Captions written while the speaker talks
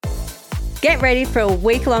Get ready for a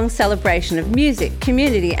week-long celebration of music,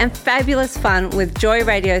 community and fabulous fun with Joy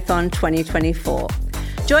Radiothon 2024.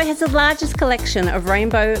 Joy has the largest collection of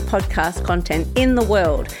rainbow podcast content in the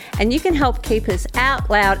world, and you can help keep us out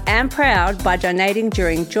loud and proud by donating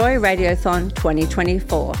during Joy Radiothon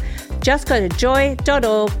 2024. Just go to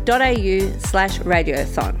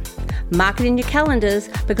joy.org.au/radiothon. Mark it in your calendars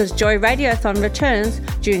because Joy Radiothon returns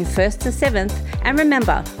June 1st to 7th, and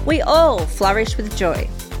remember, we all flourish with joy.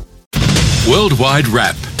 Worldwide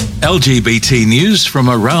Wrap. LGBT news from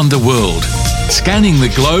around the world. Scanning the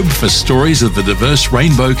globe for stories of the diverse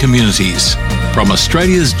rainbow communities. From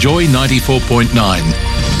Australia's Joy 94.9.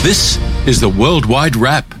 This is the Worldwide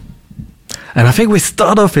Wrap. And I think we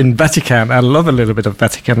start off in Vatican. I love a little bit of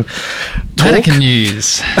Vatican talk. Vatican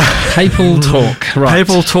news. Papal talk. Right.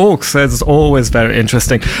 Papal talks. That's always very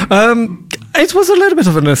interesting. It was a little bit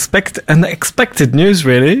of an unexpected news,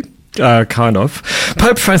 really. Kind of.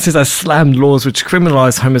 Pope Francis has slammed laws which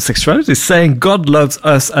criminalize homosexuality, saying God loves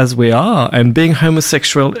us as we are, and being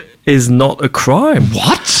homosexual is not a crime.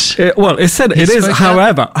 What? It said it is,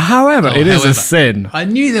 however, it is a sin. I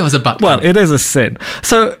knew there was a but. Well, it is a sin.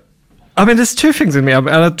 So, I mean, there's two things in me, and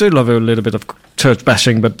I do love a little bit of church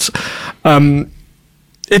bashing, but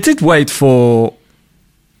it did wait for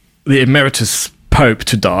the emeritus Pope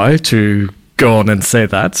to die to go on and say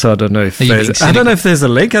that. So I don't know if there's a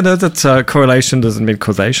link. I know that correlation doesn't mean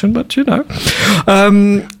causation, but you know.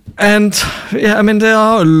 And yeah, I mean, there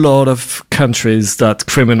are a lot of countries that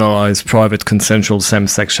criminalize private consensual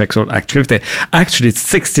same-sex sexual activity. Actually, it's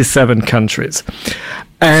 67 countries.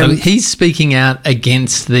 And so he's speaking out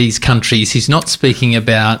against these countries. He's not speaking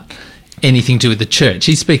about anything to do with the church.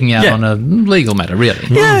 He's speaking out on a legal matter, really.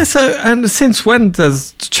 Yeah, so, and since when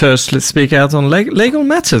does the church speak out on legal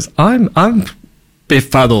matters? I'm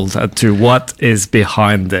befuddled as to what is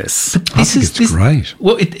behind this. But I think it's great.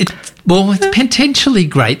 Well, it's potentially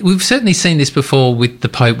great. We've certainly seen this before with the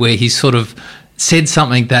Pope, where he's sort of said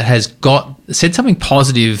something that said something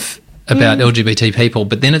positive about LGBT people,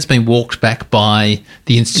 but then it's been walked back by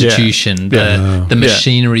the institution, the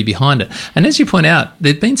machinery behind it. And as you point out,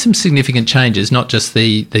 there've been some significant changes, not just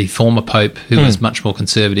the former Pope, who was much more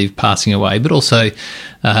conservative, passing away, but also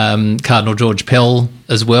Cardinal George Pell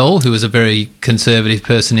as well, who was a very conservative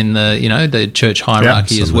person in the church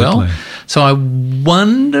hierarchy as well. So I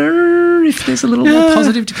wonder if there's a little more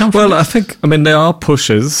positive to come from Well, there are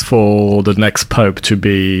pushes for the next Pope to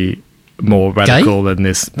be more radical than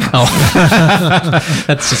this. Oh,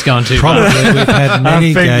 that's just gone too far. Probably we've had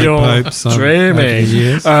many gay popes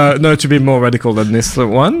dreaming. No, to be more radical than this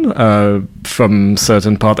one from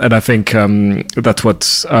certain part, and I think that's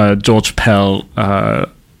what George Pell.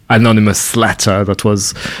 Anonymous letter that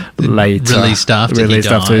was later released after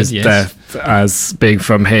his death as being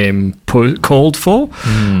from him called for.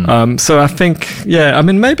 So I think,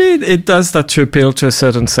 maybe it does that to appeal to a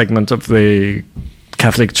certain segment of the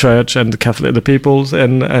Catholic Church and the peoples,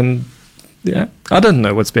 and I don't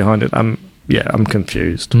know what's behind it. I'm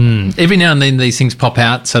confused. Every now and then these things pop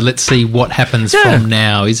out, so let's see what happens from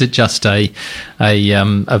now. Is it just a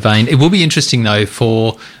vein? It will be interesting though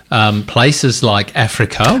for places like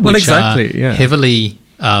Africa, which are heavily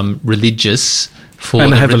religious, for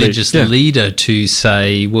a religious leader to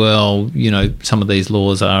say, well, some of these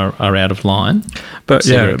laws are out of line. But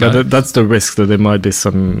but that's the risk, that there might be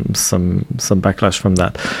some backlash from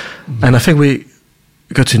that. And I think we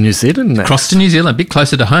go to New Zealand next. Cross to New Zealand, a bit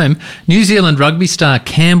closer to home. New Zealand rugby star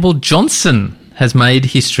Campbell Johnson has made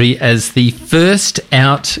history as the first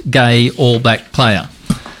out gay All Black player.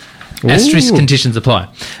 Asterisk conditions apply.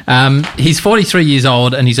 He's 43 years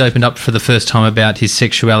old and he's opened up for the first time about his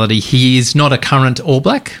sexuality. He is not a current All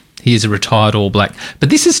Black. He is a retired All Black. But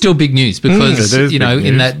this is still big news because,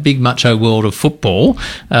 in that big macho world of football,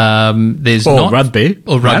 there's rugby.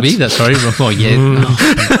 Or rugby, that's right. Well, yeah.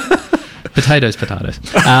 Potatoes.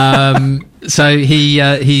 So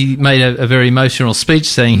he made a very emotional speech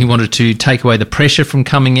saying he wanted to take away the pressure from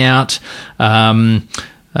coming out.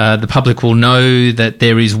 The public will know that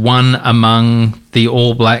there is one among the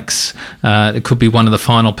All Blacks. It could be one of the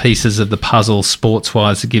final pieces of the puzzle,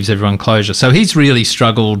 sports-wise, that gives everyone closure. So he's really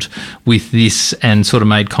struggled with this and sort of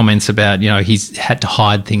made comments about, he's had to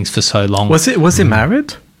hide things for so long. Was he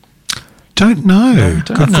married? Don't know.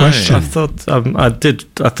 Good question. I thought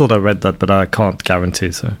I read that, but I can't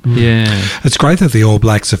guarantee. So yeah, it's great that the All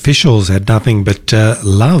Blacks officials had nothing but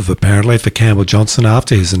love apparently for Campbell Johnson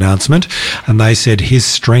after his announcement, and they said his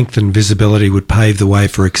strength and visibility would pave the way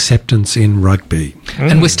for acceptance in rugby.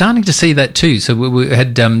 And we're starting to see that too. So we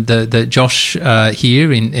had the Josh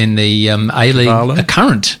here in the A-League, a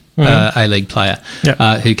current A-League player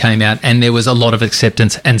who came out, and there was a lot of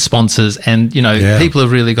acceptance and sponsors, and people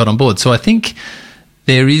have really got on board. So I think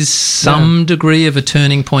there is some degree of a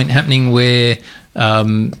turning point happening where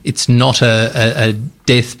it's not a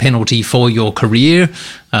death penalty for your career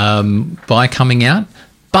by coming out.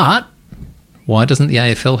 But why doesn't the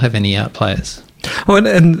AFL have any out players? Oh,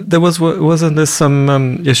 and there wasn't there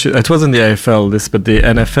some issue? It wasn't the AFL, but the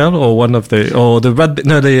NFL or one of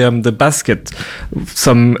the basket.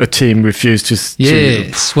 A team refused to.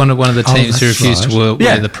 Yes, one of the teams who refused to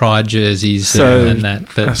wear the Pride jerseys and that.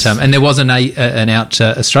 But and there was an out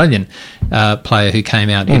Australian player who came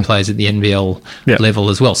out who plays at the NBL level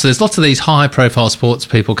as well. So there's lots of these high profile sports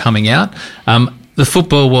people coming out. The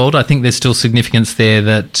football world, I think there's still significance there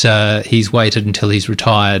that he's waited until he's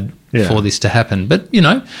retired for this to happen. But,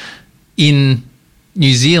 in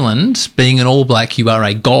New Zealand, being an All Black, you are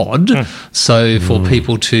a god. So for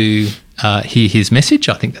people to hear his message,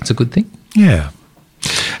 I think that's a good thing. Yeah.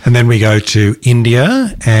 And then we go to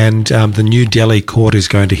India, and the New Delhi court is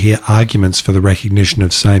going to hear arguments for the recognition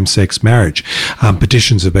of same-sex marriage.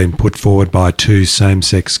 Petitions have been put forward by 2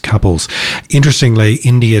 same-sex couples. Interestingly,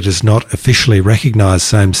 India does not officially recognise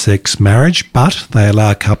same-sex marriage, but they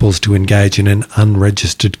allow couples to engage in an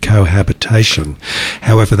unregistered cohabitation.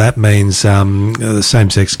 However, that means the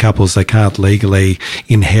same-sex couples, they can't legally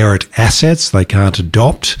inherit assets, they can't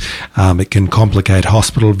adopt. It can complicate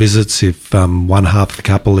hospital visits if one half of the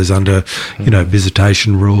couple is under,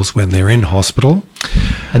 visitation rules when they're in hospital.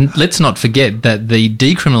 And let's not forget that the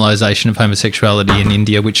decriminalisation of homosexuality in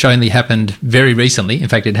India, which only happened very recently, in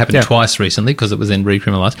fact, it happened twice recently because it was then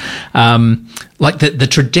recriminalised, the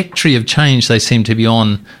trajectory of change they seem to be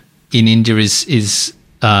on in India is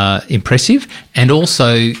impressive, and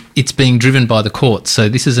also it's being driven by the courts. So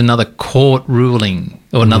this is another court ruling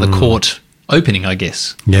or another court opening, I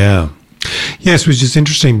guess. Yeah. Yes, which is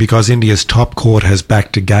interesting because India's top court has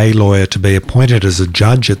backed a gay lawyer to be appointed as a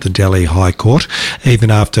judge at the Delhi High Court,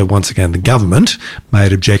 even after, once again, the government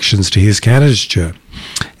made objections to his candidature.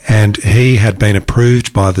 And he had been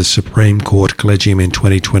approved by the Supreme Court Collegium in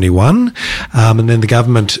 2021. And then the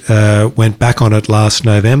government went back on it last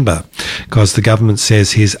November because the government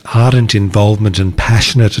says his ardent involvement and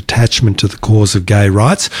passionate attachment to the cause of gay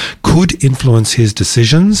rights could influence his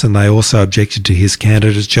decisions. And they also objected to his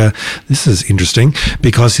candidature. This is interesting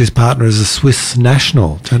because his partner is a Swiss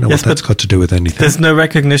national. Don't know what that's got to do with anything. There's no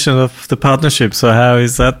recognition of the partnership. So how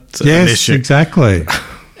is that an issue? Yes, exactly.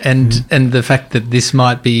 And the fact that this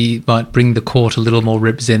might bring the court a little more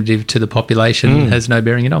representative to the population has no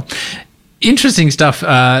bearing at all. Interesting stuff.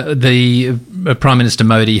 The Prime Minister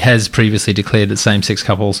Modi has previously declared that same-sex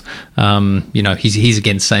couples, he's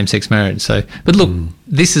against same-sex marriage. So, but look,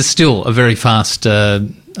 this is still a very fast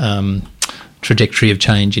trajectory of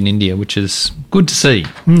change in India, which is good to see.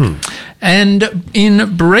 And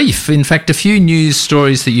in brief, in fact, a few news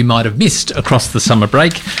stories that you might have missed across the summer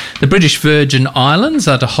break. The British Virgin Islands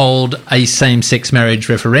are to hold a same-sex marriage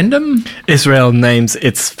referendum. Israel names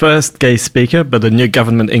its first gay speaker, but the new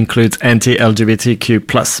government includes anti-LGBTQ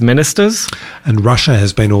plus ministers. And Russia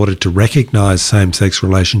has been ordered to recognise same-sex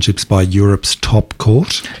relationships by Europe's top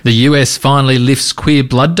court. The US finally lifts queer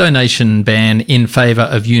blood donation ban in favour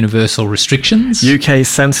of universal restrictions. UK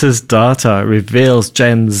census data reveals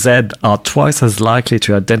Gen Z are twice as likely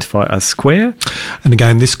to identify as queer. And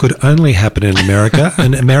again, this could only happen in America.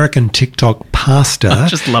 An American TikTok pastor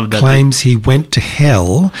claims he went to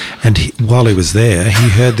hell and while he was there, he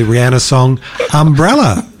heard the Rihanna song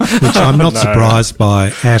Umbrella, which I'm not surprised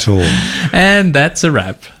by at all. And that's a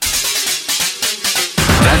wrap.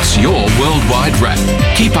 That's your Worldwide Wrap.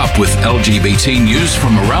 Keep up with LGBT news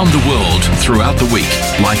from around the world throughout the week.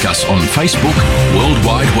 Like us on Facebook,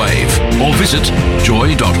 Worldwide Wave, or visit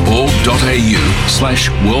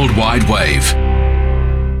joy.org.au/worldwidewave.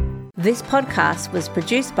 This podcast was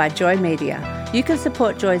produced by Joy Media. You can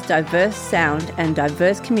support Joy's diverse sound and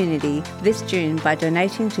diverse community this June by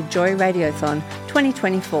donating to Joy Radiothon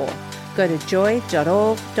 2024. Go to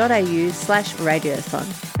joy.org.au/radiothon.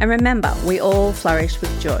 And remember, we all flourish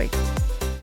with joy.